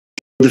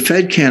The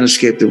Fed can't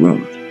escape the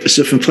room.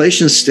 So if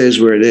inflation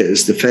stays where it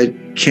is, the Fed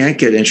can't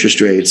get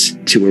interest rates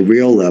to a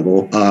real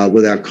level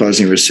without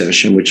causing a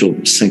recession, which will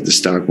sink the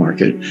stock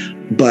market.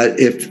 But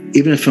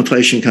even if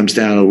inflation comes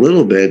down a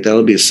little bit,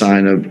 that'll be a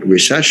sign of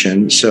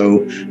recession.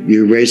 So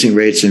you're raising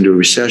rates into a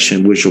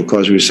recession, which will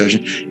cause a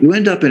recession. You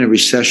end up in a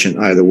recession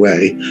either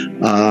way.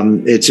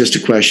 It's just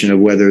a question of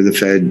whether the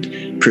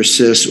Fed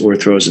persists or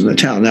throws in the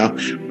towel. Now,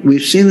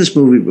 we've seen this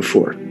movie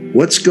before.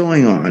 What's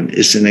going on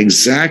is an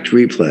exact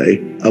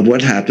replay of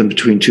what happened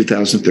between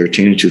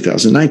 2013 and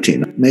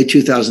 2019. May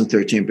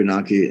 2013,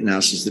 Bernanke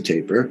announces the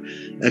taper.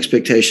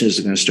 Expectation is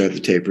they're going to start the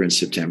taper in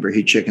September.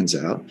 He chickens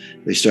out.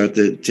 They start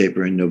the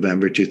taper in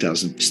November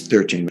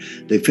 2013.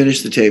 They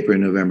finish the taper in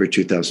November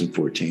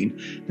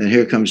 2014. Then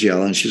here comes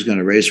Yellen. She's going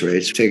to raise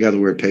rates. Take out the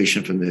word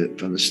patient from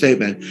the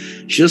statement.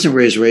 She doesn't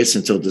raise rates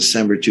until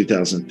December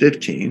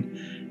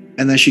 2015.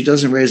 And then she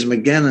doesn't raise them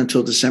again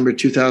until December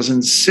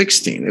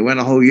 2016. They went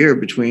a whole year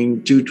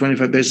between two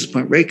 25 basis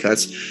point rate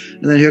cuts.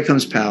 And then here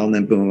comes Powell, and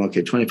then boom,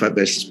 okay, 25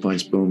 basis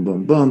points, boom,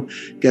 boom, boom.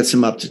 Gets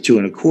them up to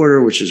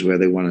 2.25, which is where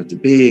they want it to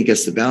be. And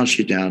gets the balance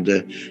sheet down to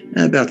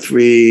about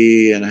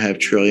 $3.5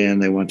 trillion.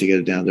 They want to get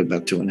it down to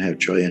about $2.5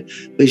 trillion.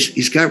 But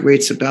he's got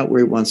rates about where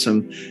he wants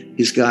them.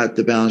 He's got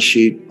the balance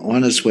sheet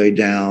on its way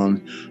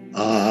down.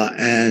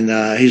 And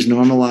he's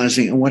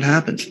normalizing. And what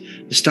happens?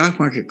 The stock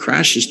market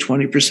crashes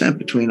 20%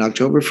 between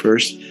October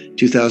 1st,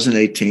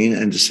 2018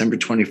 and December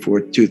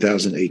 24th,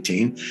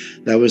 2018.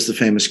 That was the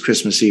famous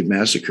Christmas Eve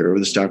massacre where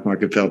the stock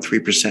market fell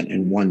 3%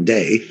 in one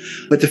day.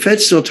 But the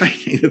Fed's still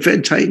tightening. The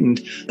Fed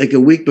tightened like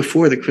a week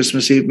before the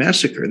Christmas Eve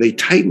massacre. They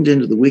tightened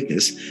into the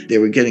weakness. They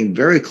were getting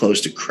very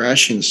close to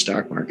crashing the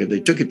stock market.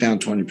 They took it down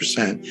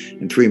 20%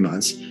 in 3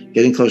 months,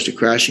 getting close to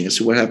crashing it.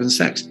 So what happens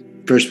next?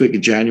 First week of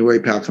January,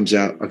 Powell comes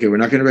out. Okay, we're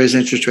not going to raise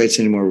interest rates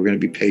anymore. We're going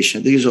to be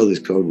patient. They use all these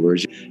code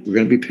words. We're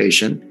going to be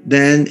patient.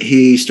 Then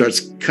he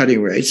starts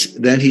cutting rates.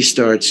 Then he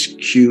starts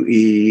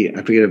QE.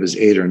 I forget if it was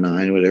 8 or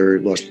 9, whatever.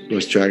 Lost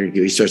track of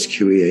QE. He starts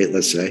QE 8,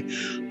 let's say.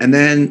 And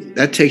then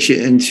that takes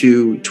you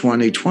into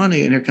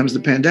 2020. And here comes the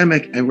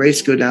pandemic. And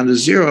rates go down to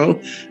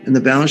 0. And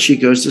the balance sheet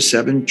goes to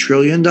 $7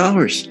 trillion.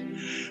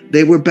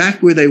 They were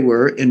back where they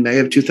were in May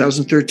of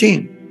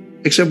 2013.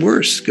 Except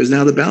worse, because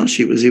now the balance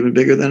sheet was even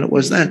bigger than it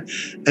was then.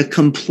 A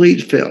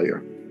complete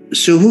failure.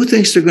 So who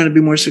thinks they're going to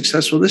be more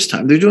successful this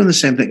time? They're doing the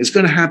same thing. It's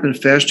going to happen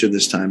faster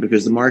this time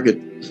because the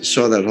market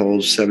saw that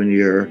whole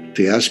 7-year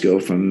fiasco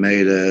from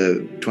May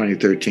to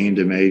 2013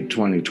 to May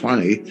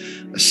 2020, a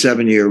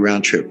 7-year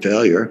round trip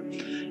failure.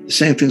 The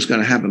same thing's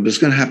going to happen, but it's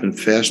going to happen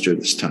faster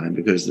this time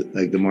because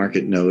the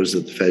market knows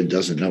that the Fed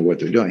doesn't know what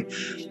they're doing.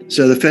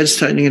 So the Fed's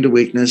tightening into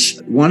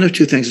weakness. One of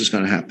two things is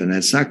going to happen. And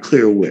it's not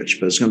clear which,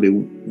 but it's going to be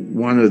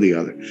one or the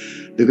other.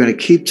 They're going to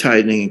keep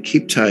tightening and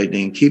keep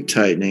tightening and keep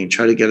tightening,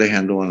 try to get a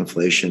handle on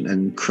inflation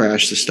and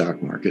crash the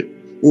stock market.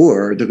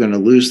 Or they're going to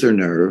lose their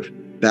nerve,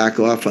 back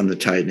off on the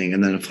tightening,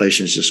 and then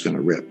inflation is just going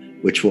to rip,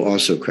 which will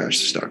also crash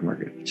the stock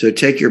market. So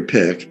take your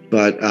pick,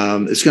 but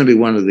it's going to be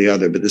one or the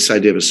other. But this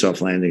idea of a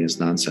soft landing is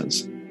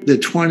nonsense. The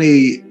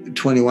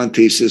 2021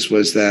 thesis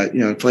was that,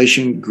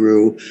 inflation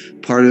grew.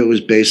 Part of it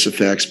was base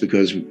effects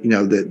because,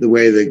 the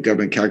way the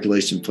government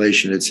calculates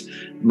inflation, it's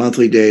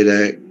monthly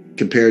data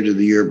compared to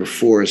the year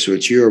before. So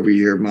it's year over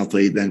year,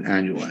 monthly, then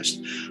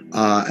annualized.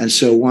 And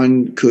so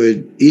one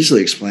could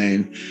easily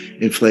explain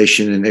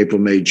inflation in April,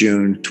 May,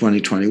 June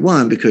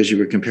 2021 because you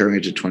were comparing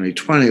it to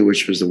 2020,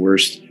 which was the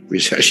worst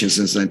recession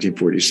since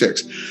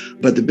 1946.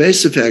 But the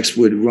base effects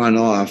would run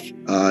off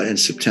in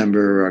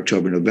September,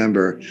 October,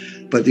 November.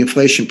 But the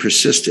inflation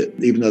persisted,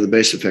 even though the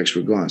base effects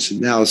were gone. So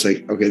now it's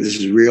like, okay, this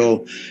is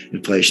real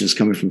inflation. It's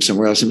coming from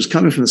somewhere else. It was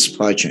coming from the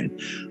supply chain,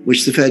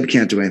 which the Fed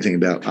can't do anything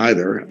about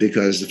either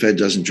because the Fed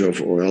doesn't drill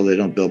for oil. They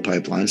don't build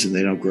pipelines and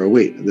they don't grow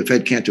wheat. The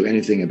Fed can't do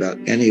anything about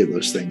any of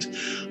those things.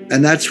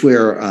 And that's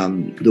where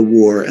the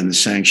war and the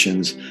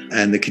sanctions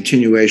and the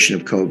continuation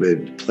of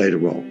COVID played a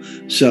role.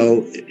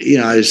 So,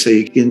 I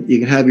say you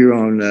can have your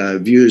own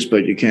views,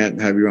 but you can't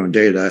have your own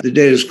data. The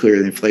data is clear.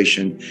 The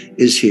inflation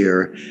is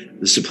here.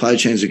 The supply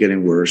chains are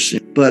getting worse.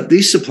 But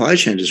these supply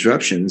chain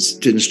disruptions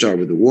didn't start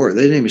with the war.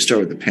 They didn't even start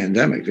with the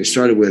pandemic. They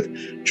started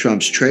with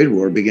Trump's trade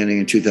war beginning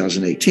in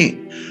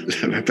 2018.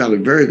 I found a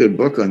very good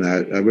book on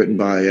that written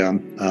by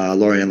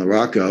Lorianne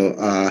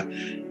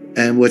LaRocco.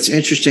 And what's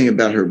interesting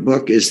about her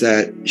book is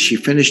that she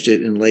finished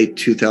it in late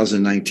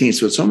 2019.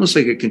 So it's almost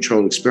like a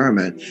controlled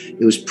experiment.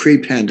 It was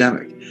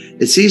pre-pandemic.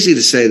 It's easy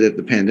to say that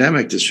the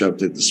pandemic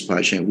disrupted the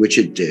supply chain, which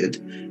it did,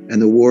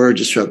 and the war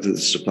disrupted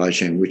the supply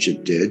chain, which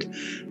it did.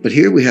 But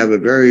here we have a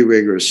very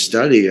rigorous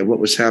study of what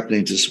was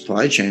happening to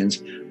supply chains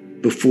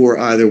before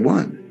either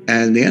one.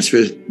 And the answer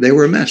is they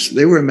were a mess.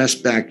 They were a mess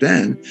back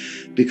then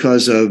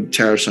because of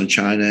tariffs on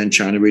China and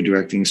China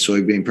redirecting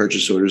soybean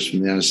purchase orders from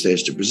the United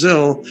States to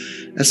Brazil.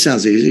 That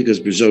sounds easy because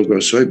Brazil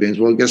grows soybeans.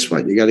 Well, guess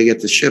what? You got to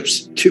get the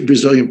ships to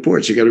Brazilian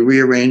ports. You got to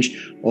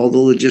rearrange all the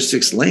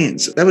logistics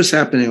lanes. That was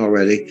happening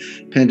already.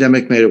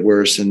 Pandemic made it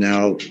worse, and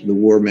now the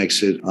war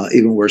makes it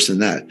even worse than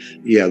that.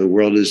 Yeah, the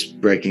world is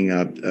breaking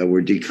up.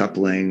 We're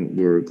decoupling.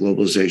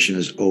 Globalization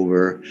is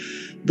over.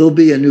 there'll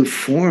be a new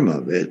form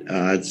of it.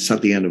 It's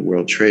not the end of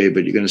world trade,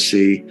 but you're going to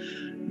see,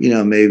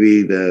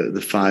 maybe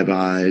the Five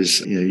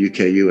Eyes, UK,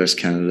 US,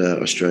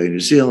 Canada, Australia, New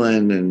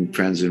Zealand, and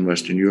friends in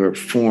Western Europe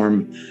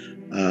form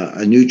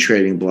a new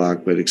trading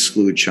bloc, but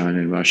exclude China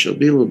and Russia. It'll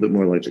be a little bit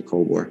more like the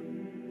Cold War.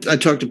 I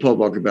talked to Paul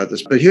Volcker about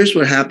this, but here's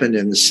what happened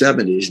in the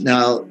 70s.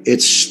 Now,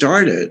 it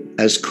started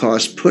as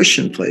cost push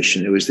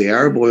inflation. It was the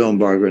Arab oil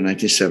embargo in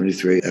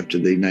 1973, after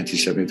the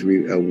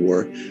 1973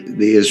 war,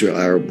 the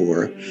Israel-Arab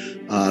war.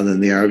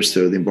 Then the Arabs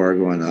threw the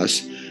embargo on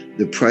us.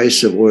 The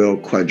price of oil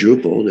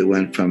quadrupled. It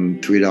went from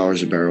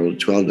 $3 a barrel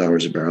to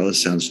 $12 a barrel. It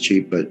sounds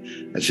cheap, but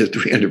that's a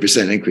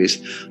 300%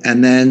 increase.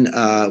 And then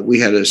we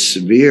had a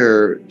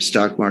severe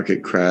stock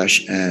market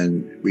crash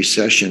and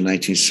recession in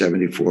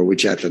 1974,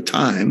 which at the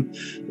time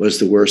was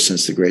the worst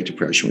since the Great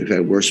Depression. We've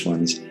had worse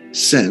ones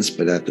since,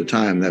 but at the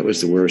time, that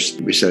was the worst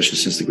recession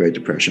since the Great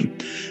Depression.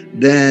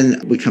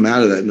 Then we come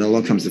out of that, and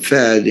along comes the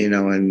Fed,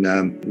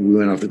 and we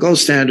went off the gold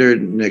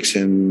standard.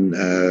 Nixon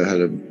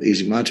had an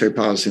easy monetary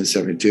policy in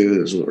 72. It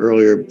was a little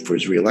earlier for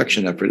his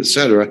reelection effort, et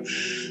cetera.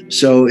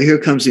 So here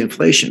comes the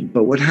inflation.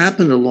 But what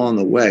happened along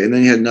the way, and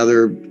then you had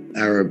another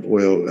Arab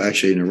oil,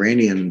 actually an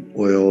Iranian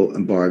oil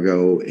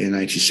embargo in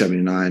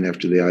 1979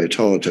 after the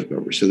Ayatollah took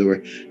over. So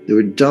there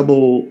were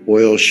double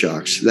oil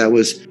shocks. That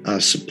was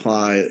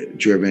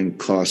supply-driven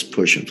cost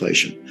push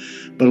inflation.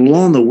 But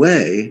along the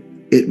way,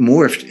 it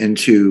morphed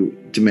into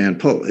demand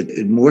pull.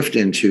 It morphed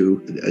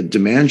into a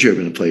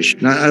demand-driven inflation.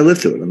 And I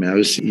lived through it. I mean, I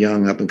was a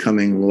young,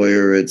 up-and-coming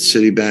lawyer at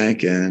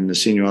Citibank and a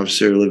senior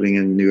officer living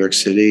in New York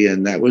City.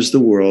 And that was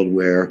the world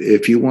where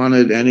if you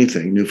wanted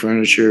anything, new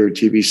furniture,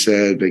 TV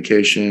set,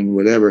 vacation,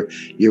 whatever,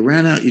 you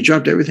ran out, you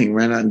dropped everything,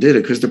 ran out and did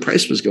it because the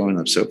price was going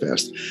up so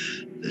fast.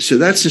 So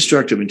that's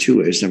instructive in two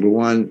ways. Number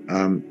one,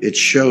 it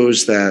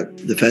shows that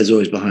the Fed's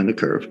always behind the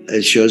curve.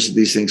 It shows that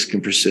these things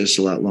can persist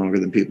a lot longer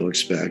than people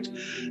expect.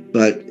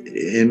 But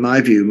in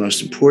my view,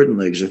 most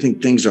importantly, because I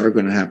think things are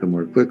going to happen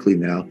more quickly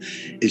now,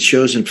 it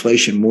shows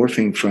inflation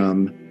morphing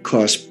from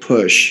cost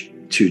push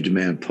to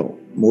demand pull,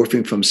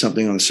 morphing from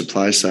something on the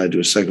supply side to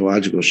a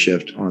psychological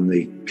shift on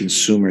the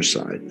consumer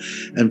side.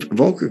 And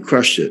Volcker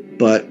crushed it,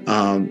 but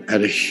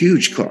at a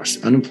huge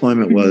cost.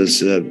 Unemployment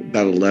was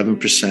about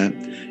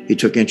 11%. He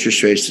took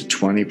interest rates to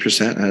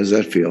 20%. How does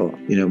that feel?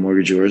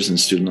 Mortgagors and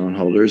student loan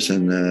holders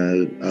and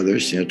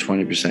others,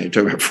 20%. You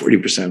talk about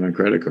 40% on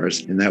credit cards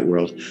in that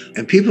world.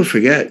 And people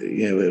forget,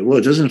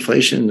 doesn't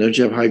inflation, don't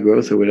you have high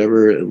growth or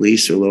whatever, at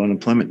least, or low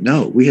unemployment?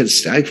 No, we had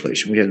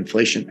stagflation. We had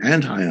inflation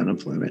and high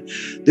unemployment.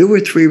 There were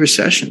 3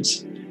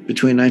 recessions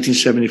between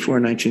 1974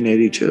 and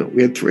 1982.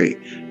 We had 3,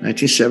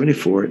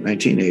 1974,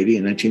 1980,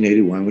 and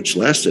 1981, which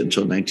lasted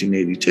until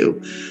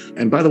 1982.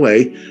 And by the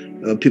way,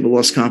 people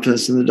lost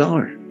confidence in the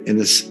dollar. In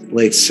the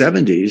late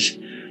 70s,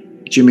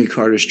 Jimmy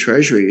Carter's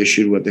Treasury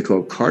issued what they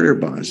call Carter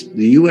bonds.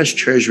 The U.S.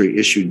 Treasury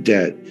issued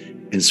debt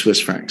in Swiss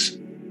francs.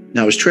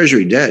 Now, it was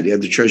Treasury debt. You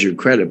had the Treasury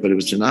credit, but it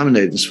was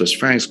denominated in Swiss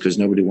francs because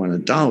nobody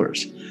wanted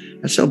dollars.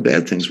 That's how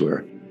bad things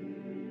were.